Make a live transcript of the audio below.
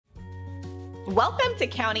Welcome to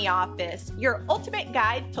County Office, your ultimate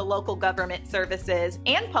guide to local government services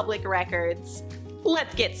and public records.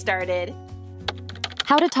 Let's get started.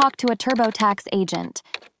 How to talk to a Turbotax agent.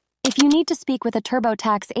 If you need to speak with a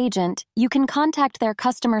Turbotax agent, you can contact their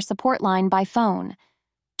customer support line by phone.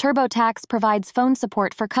 Turbotax provides phone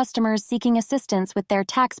support for customers seeking assistance with their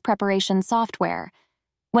tax preparation software.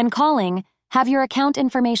 When calling, have your account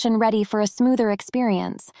information ready for a smoother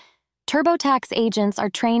experience. Turbotax agents are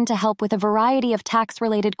trained to help with a variety of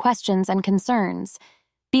tax-related questions and concerns.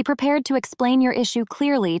 Be prepared to explain your issue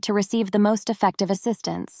clearly to receive the most effective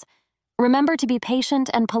assistance. Remember to be patient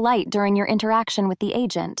and polite during your interaction with the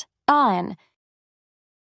agent. On.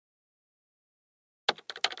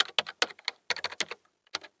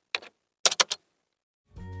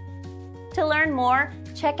 To learn more,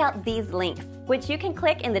 check out these links, which you can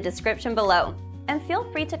click in the description below. And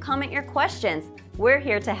feel free to comment your questions. We're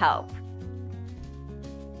here to help.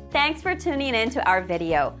 Thanks for tuning in to our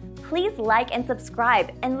video. Please like and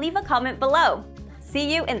subscribe and leave a comment below.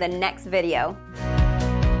 See you in the next video.